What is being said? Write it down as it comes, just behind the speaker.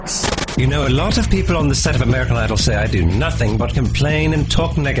You know, a lot of people on the set of American Idol say I do nothing but complain and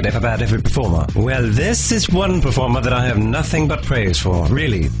talk negative about every performer. Well, this is one performer that I have nothing but praise for.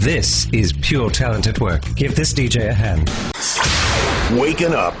 Really, this is pure talent at work. Give this DJ a hand.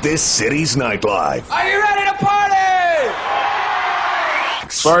 Waking up this city's nightlife. Are you ready to party?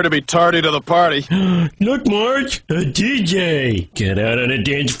 Sorry to be tardy to the party. Look, Marge, a DJ. Get out on the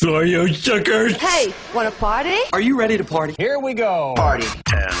dance floor, you suckers. Hey, want to party? Are you ready to party? Here we go. Party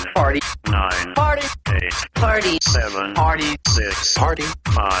 10. Party 9. Party 8. Party 7. Party 6. Party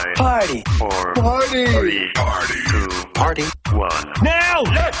 5. Party 4. Party 3. Party. 2. Party 1. Now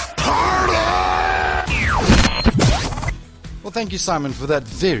let's Well, thank you, Simon, for that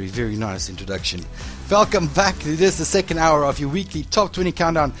very, very nice introduction. Welcome back. It is the second hour of your weekly Top 20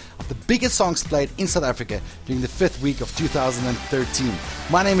 countdown of the biggest songs played in South Africa during the 5th week of 2013.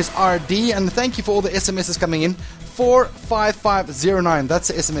 My name is RD, and thank you for all the SMSs coming in. 45509, that's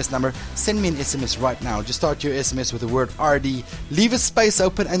the SMS number. Send me an SMS right now. Just start your SMS with the word RD. Leave a space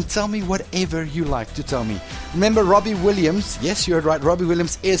open and tell me whatever you like to tell me. Remember, Robbie Williams, yes, you heard right, Robbie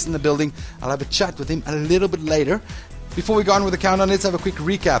Williams is in the building. I'll have a chat with him a little bit later. Before we go on with the countdown, let's have a quick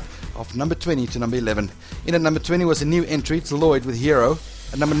recap of number 20 to number 11. In at number 20 was a new entry, it's Lloyd with Hero.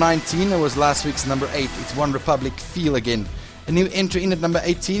 At number 19, it was last week's number 8, it's One Republic, Feel Again. A new entry in at number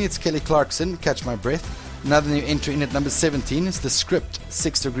 18, it's Kelly Clarkson, Catch My Breath. Another new entry in at number 17 is The Script,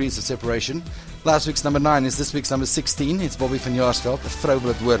 6 Degrees of Separation. Last week's number 9 is this week's number 16, it's Bobby van Jaarsveld,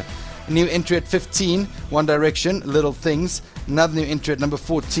 Vrouwelijk Hoor. A new entry at 15, One Direction, Little Things. Another new entry at number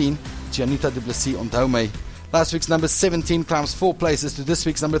 14, Janita du Plessis, Onthou My. Last week's number 17 climbs 4 places to this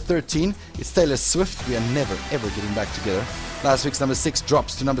week's number 13. It's Taylor Swift, We Are Never Ever Getting Back Together. Last week's number 6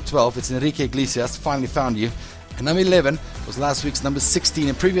 drops to number 12. It's Enrique Iglesias, Finally Found You. And number 11 was last week's number 16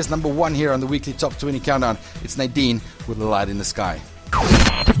 and previous number 1 here on the weekly Top 20 countdown. It's Nadine with The Light in the Sky.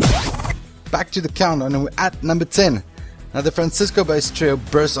 Back to the countdown, and we're at number 10. Now, the Francisco-based trio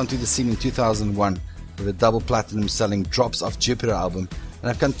burst onto the scene in 2001 with a double platinum selling Drops Off Jupiter album, and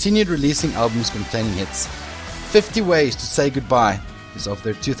have continued releasing albums containing hits. 50 Ways to Say Goodbye is off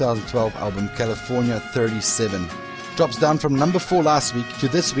their 2012 album California 37. Drops down from number 4 last week to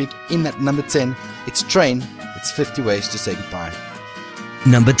this week in at number 10. It's Train, it's 50 Ways to Say Goodbye.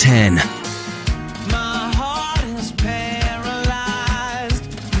 Number 10. My heart is paralyzed,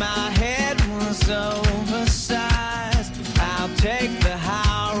 my head was oversized. I'll take the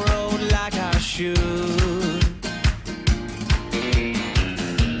high road like I should.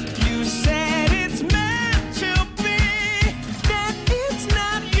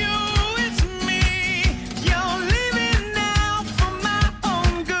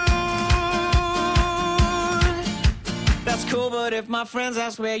 But if my friends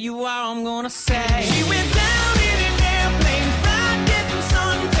ask where you are, I'm gonna say she went down in an airplane, fried, getting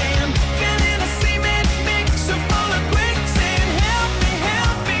suntan, and in a cement mixer full of quicksand. Help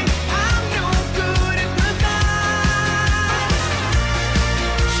me, I'm no good at goodbye.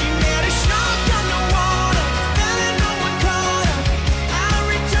 She met a shark underwater, fell in no one caught her. I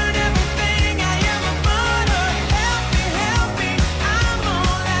returned everything I ever bought her. Help me, I'm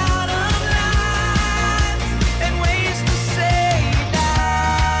all out of lines and ways to say.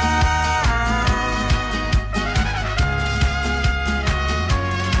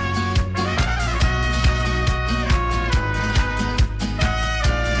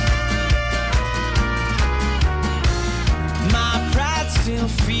 Still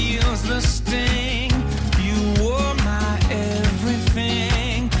feels the sting. You were my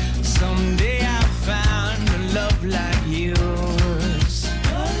everything. Someday I'll find a love like yours.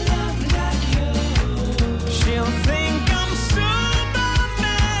 A love like yours. She'll think I'm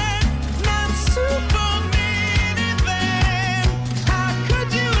Superman, not Superman even. How could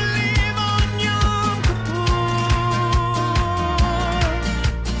you live on Yom Kippur?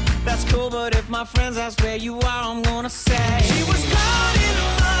 That's cool, but if my friends ask where you are, I'm gonna say she was caught in a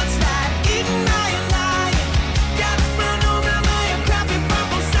mudslide, eaten by a lion, got run over by a crappy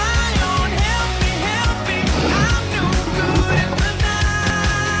purple scion. Help me, I'm no good at the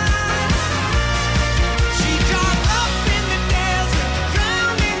night. She dropped up in the desert,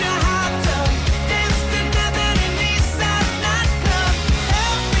 drowned in a hot tub, danced to death at an Eastside nightclub.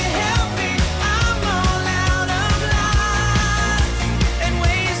 Help me, I'm all out of lines and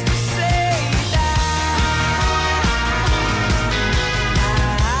ways to say that.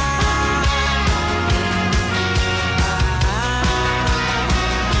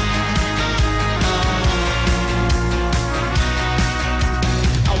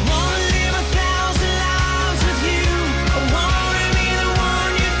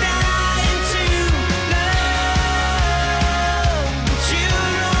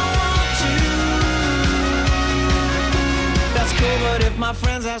 my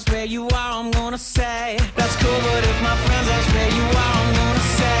friends ask where you are, I'm gonna say that's cool, but if my friends ask where you are, I'm gonna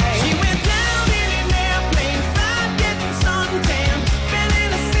say she went down in an airplane, fried, getting suntan, fell in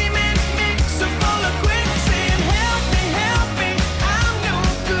a cement mixer full of quicksand. Help me, I'm no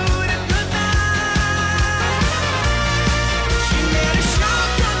good at goodnight. She met a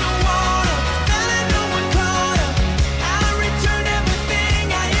shark underwater, fell and no one caught her. I returned everything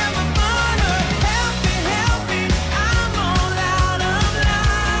I ever bought her. Help me, I'm all out of line.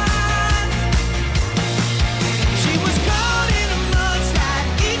 She was caught in a mudslide,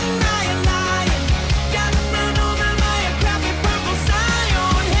 eaten by a lion, got run over by a crappy purple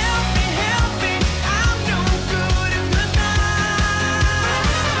Scion. Help me, I'm no good at goodnight.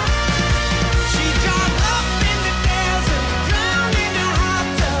 She dropped up in the desert, drowned in a hot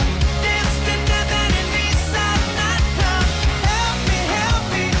tub, danced to death at an Eastside nightclub. Help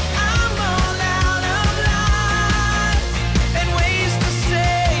me, I'm all out of line and ways to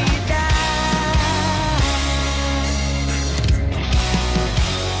say die.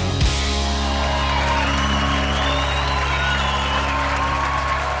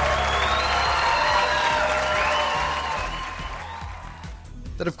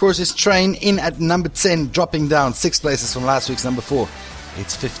 That, of course, is Train in at number 10, dropping down 6 places from last week's number 4.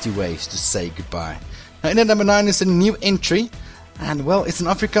 It's 50 Ways to Say Goodbye. Now, in at number 9 is a new entry, and, well, it's an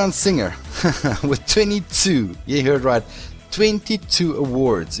Afrikaans singer with 22, you heard right, 22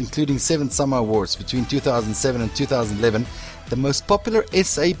 awards, including 7 Summer Awards between 2007 and 2011. The most popular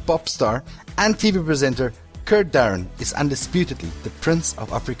SA pop star and TV presenter, Kurt Darren, is undisputedly the prince of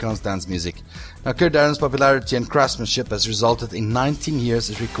Afrikaans dance music. Now, Kurt Darren's popularity and craftsmanship has resulted in 19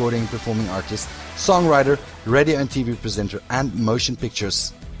 years as recording and performing artist, songwriter, radio and TV presenter, and motion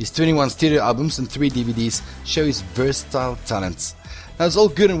pictures. His 21 studio albums and 3 DVDs show his versatile talents. Now, it's all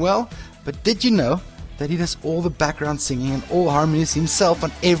good and well, but did you know that he does all the background singing and all harmonies himself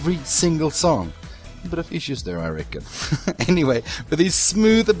on every single song? A bit of issues there, I reckon. Anyway, with his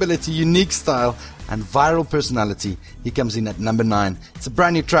smooth ability, unique style, and viral personality, he comes in at number 9. It's a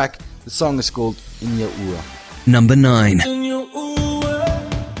brand new track. The song is called In Your Oor. Number 9. In your ooh,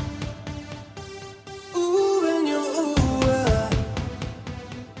 ooh, in your ooh,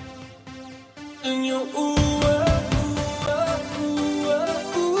 in your ooh,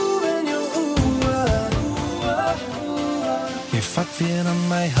 ooh, in your ooh. Je vat weer aan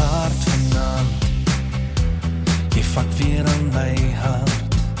my hart vanaand. Je vat weer aan my hart.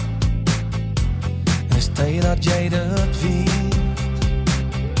 En is tyd dat jy dit weet.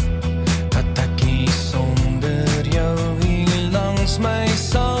 Dat ek nie sonder jou hier langs my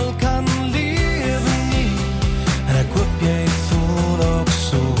sal kan lewe nie. En ek hoop jy voel ook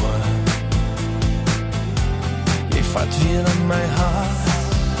so. Jy vat weer aan my hart.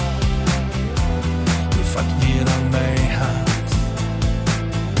 Jy vat weer aan my hart.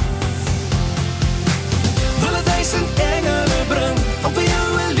 Wil 1000 engele bring om vir jou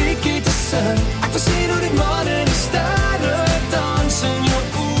 'n liedjie te sing. Ek wil sien hoe die maan en die sterre dans in jou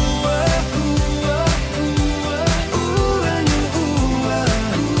oë, in jou oë.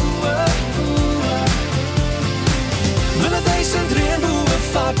 Wil 1000 reënboë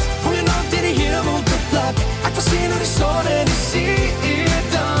vat om jou naam teen die hemel te plak. Ek wil sien hoe die son en die see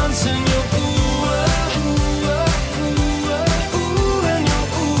dans in jou oë.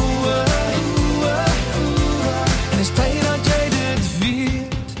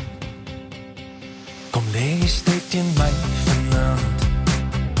 Teen my vanaand.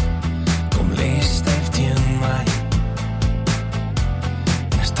 Kom lees styf teen my.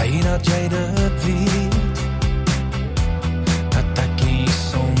 En is tyd dat jy dit weet. Dat ek nie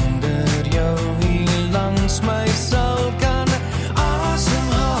sonder jou hier langs my sal kan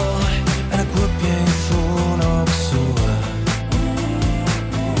asemhaal. En ek hoop jy voel ook so.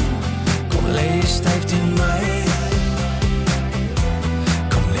 Kom lees styf teen my.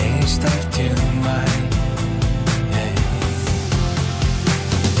 Kom lees styf teen my.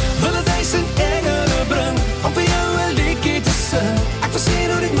 Wil 1000 engele bring om vir jou 'n liedjie te sing. Ek wil sien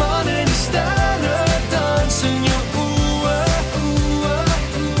hoe die maan en die sterre dans in jou oë,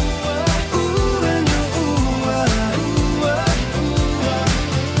 in jou oë.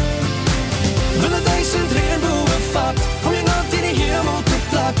 Wil 1000 reënboë vat om jou naam teen die hemel te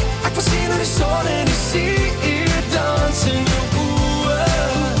plak. Ek wil sien hoe die son en die see dans in jou oë.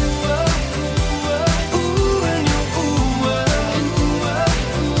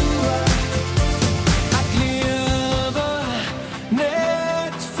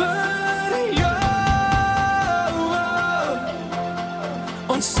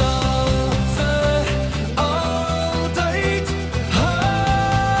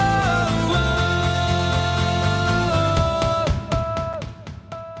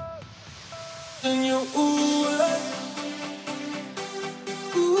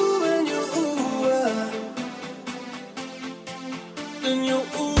 in jou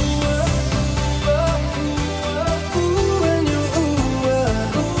oë, in jou oë.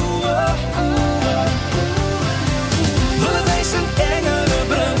 Wil 1000 engele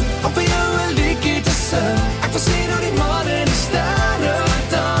bring om vir jou 'n liedjie te sing. Ek wil sien hoe die maan en die sterre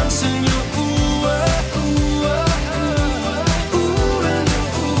dans in jou oë, in jou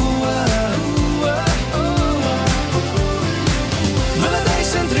oë. Wil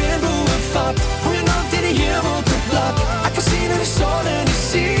 1000 reënboë vat om jou naam teen die hemel te plak. Ek wil sien hoe die son en die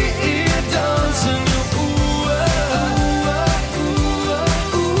see dans in jou oë,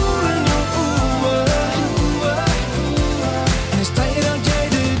 in jou oë. En is tyd dat jy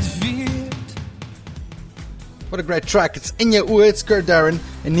dit weet. What a great track. It's In Your Oor. It's Kurt Darren,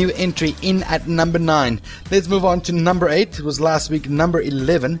 a new entry in at number 9. Let's move on to number 8. It was last week number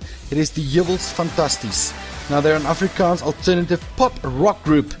 11. It is the Jubels Fantasties. Now they're an Afrikaans alternative pop rock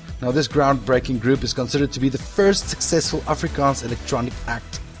group. Now this groundbreaking group is considered to be the first successful Afrikaans electronic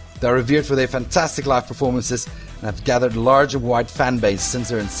act. They're revered for their fantastic live performances and have gathered a large and wide fan base since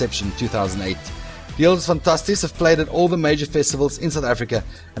their inception in 2008. The Jubels Fantasties have played at all the major festivals in South Africa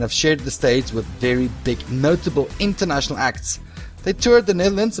and have shared the stage with very big, notable international acts. They toured the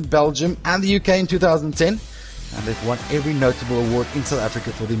Netherlands, Belgium and the UK in 2010, and they've won every notable award in South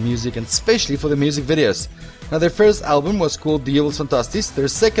Africa for their music and especially for their music videos. Now their first album was called The Jubels Fantasties. Their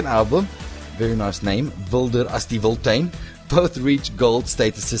second album, very nice name, Wilder as die Wultuin, both reached gold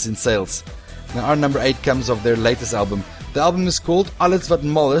statuses in sales. Now our number 8 comes of their latest album. The album is called Alles wat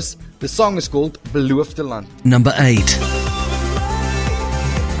mal is. The song is called Beloofde Land. Number 8.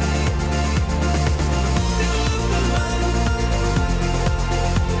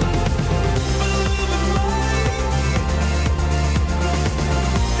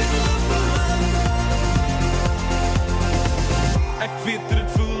 Ek weet hoe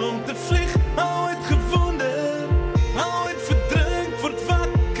dit voel om te vlieg, al het gevonden, al het verdrink, word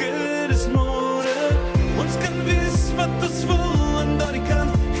wakker, dis môre. Ons kan wees wat ons wil en dat die kan,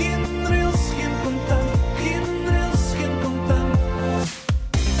 geen reels, geen kontant, geen reels, geen kontant.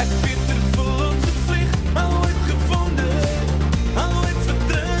 Ek weet hoe dit voel om te vlieg, al het gevonden, al het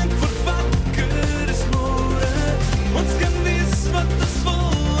verdrink, word wakker, dis môre. Ons kan wees wat ons wil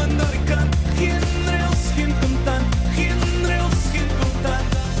en dat die kan, geen reels, geen kontant, geen reels, geen kontant.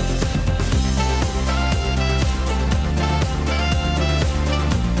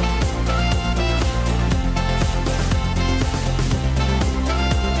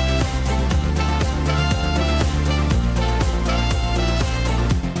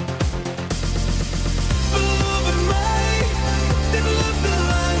 Beloof my, dit beloofde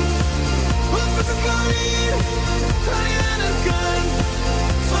land, of is het nou hier, aan die ander kant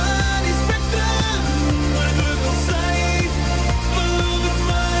van die spectrum, waar ek geluk wil sy. Beloof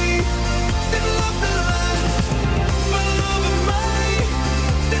my, dit beloofde land, beloof my,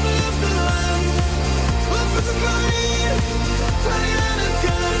 dit beloofde land, of is het nou hier, aan die ander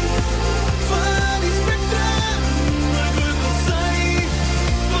kant van die spectrum, waar ek geluk wil sy.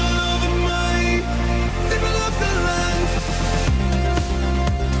 Beloof my, dit beloofde land.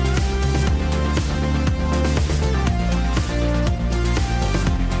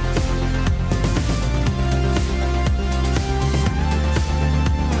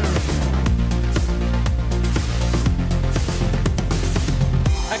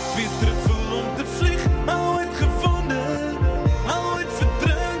 Ek weet hoe dit voel om te vlieg, al het gevonden, al het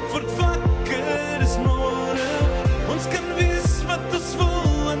verdrink, word wakker, dis môre. Ons kan wees wat ons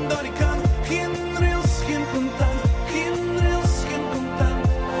wil en dat die kan, geen reels, geen kontant, geen reels, geen kontant.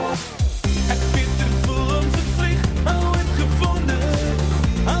 Ek weet hoe dit voel om te vlieg, al het gevonden,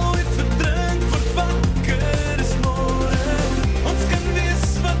 al het verdrink, word wakker, dis môre. Ons kan wees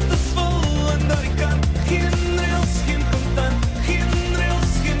wat ons wil en dat die kan, geen reels, geen kontant, geen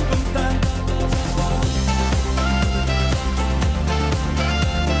reels, geen kontant.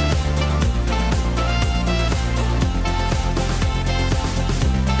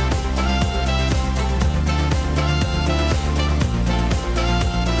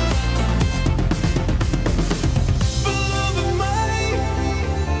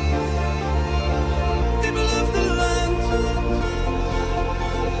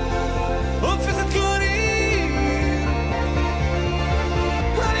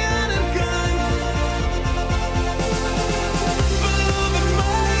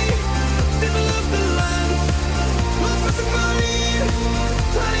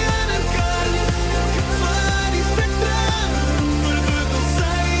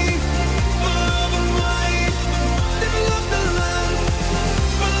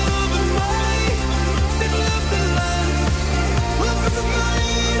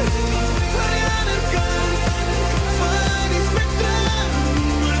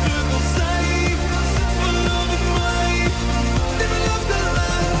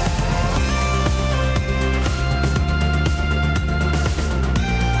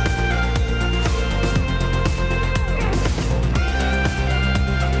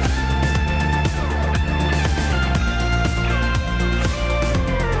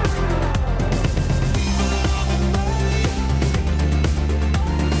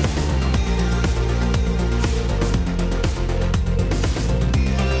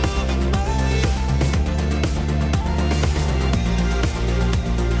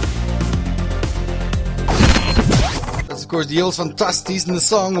 course, the Hills Fantasties, and the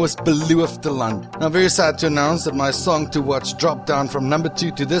song was Beloofde Land. Now, very sad to announce that my song to watch dropped down from number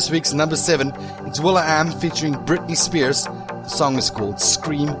 2 to this week's number 7. It's will.i.am featuring Britney Spears. The song is called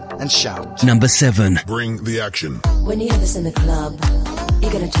Scream and Shout. Number 7. Bring the action. When you hear this in the club,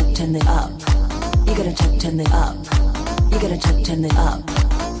 you gotta turn it up. You gotta turn it up. You gotta turn it up.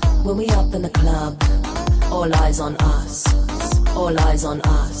 When we up in the club, all eyes on us. All eyes on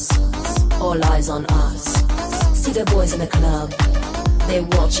us. All eyes on us. See the boys in the club, they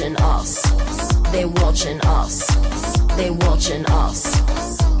watching us. They watching us. They watching us.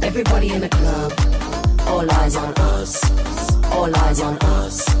 Everybody in the club, all eyes on us. All eyes on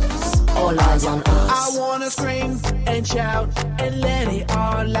us. All eyes on us. I wanna scream and shout and let it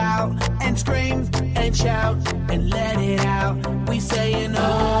all out. And scream and shout and let it out. We saying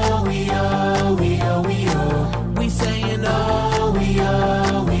oh, we oh, we oh, we oh. We saying oh, we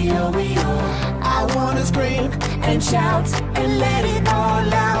oh, we oh, we oh. I wanna scream and shout and let it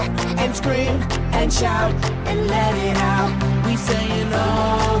all out. And scream and shout and let it out. We saying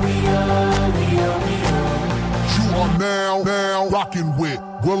oh, we oh, we oh, we oh. You are now rocking with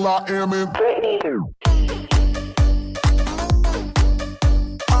will.i.am and Britney.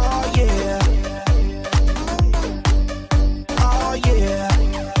 Oh yeah. Oh yeah.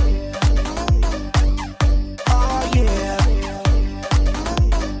 Oh yeah.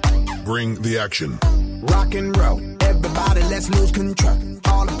 Bring the action. Rock and roll, everybody let's lose control.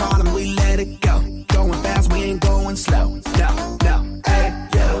 All the bottom we let it go. Going fast, we ain't going slow. No, no, hey,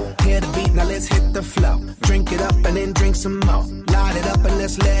 yo. Hear the beat, now let's hit the flow. Drink it up and then drink some more. Light it up and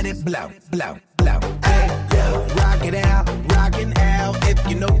let's let it blow, blow, blow. Hey, yo. Rock it out, rockin' out. If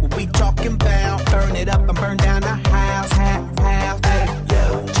you know what we talking about. Burn it up and burn down the house, house. Hey,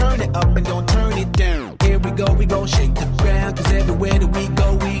 yo. Turn it up and don't turn it down. Here we go shake the ground. Cause everywhere that we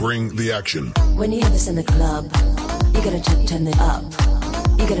go, we bring the action. When you hear this in the club, you gotta turn it up.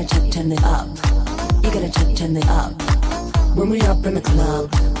 You gotta turn it up. You gotta turn it up. When we up in the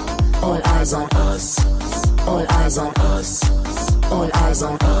club, all eyes on us. All eyes on us. All eyes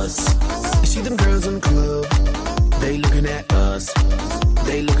on us. You see them girls in the club, they looking at us.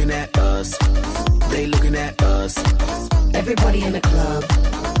 They looking at us. They looking at us. Everybody in the club,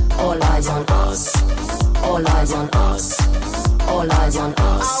 all eyes on us. All eyes on us. All eyes on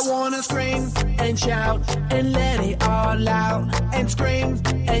us. I wanna scream and shout and let it all out. And scream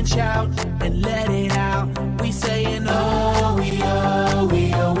and shout and let it out. We saying oh, we oh,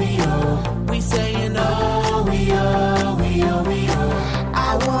 we oh, we oh. We saying oh, we oh, we oh, we oh.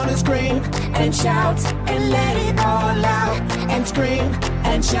 I wanna scream and shout and let it all out. And scream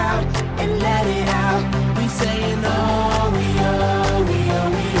and shout and let it out. We saying oh, we oh, we oh,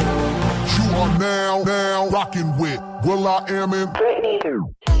 we oh. you are now rocking with will.i.am and Britney.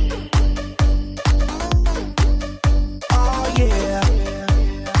 Oh yeah.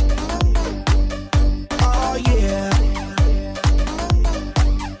 Oh yeah.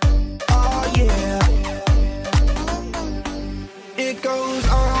 Oh yeah. It goes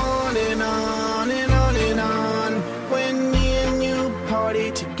on and on and on and on. When me and you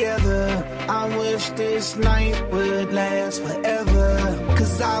party together, I wish this night would last forever.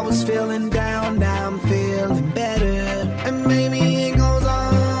 Cause I was feeling down, now I'm feeling better. And maybe it goes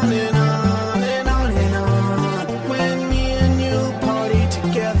on and on and on and on. When me and you party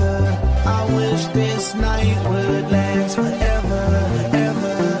together, I wish this night would last forever,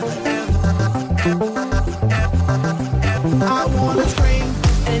 ever, ever, ever, ever, ever. I wanna scream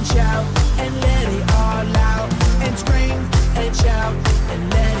and shout and let it all out. And scream and shout and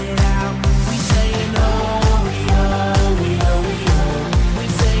let it out. We saying oh, we oh, we oh, we oh. We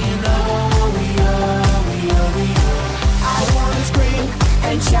saying oh, we oh, we oh, we oh. I wanna scream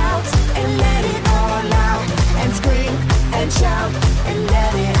and shout and let it all out. And scream and shout and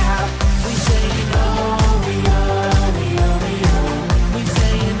let it out. We saying oh, we oh, we oh, we oh. We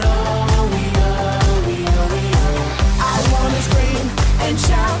saying oh, we oh, we oh, we oh. I wanna scream and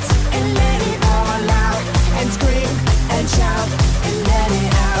shout and let it all out. And scream and shout and let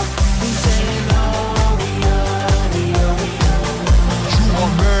it out. We saying oh, we oh, we oh, we oh. you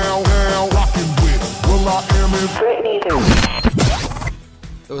are now rocking with will.i.am and Britney.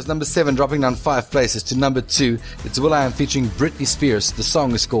 That was number 7, dropping down 5 places to number 2. It's will.i.am featuring Britney Spears. The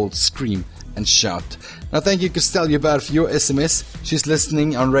song is called Scream and Shout. Now, thank you, Christelle Joubert, for your SMS. She's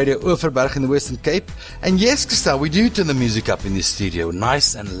listening on Radio Overberg in the Western Cape. And yes, Christelle, we do turn the music up in the studio,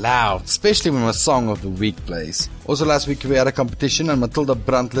 nice and loud, especially when my song of the week plays. Also, last week we had a competition, and Matilda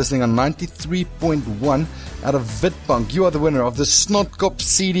Brandt listening on 93.1 out of Witbank. You are the winner of the Snotkop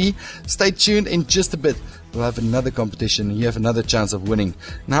CD. Stay tuned in just a bit. we'll have another competition and you have another chance of winning.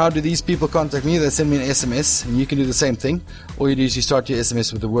 Now, how do these people contact me? They send me an SMS, and you can do the same thing. All you do is you start your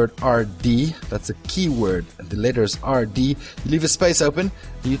SMS with the word RD. That's a keyword. The letter is RD. You leave a space open,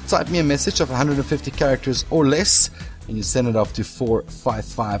 and you type me a message of 150 characters or less, and you send it off to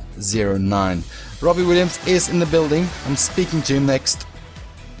 45509. Robbie Williams is in the building. I'm speaking to him next.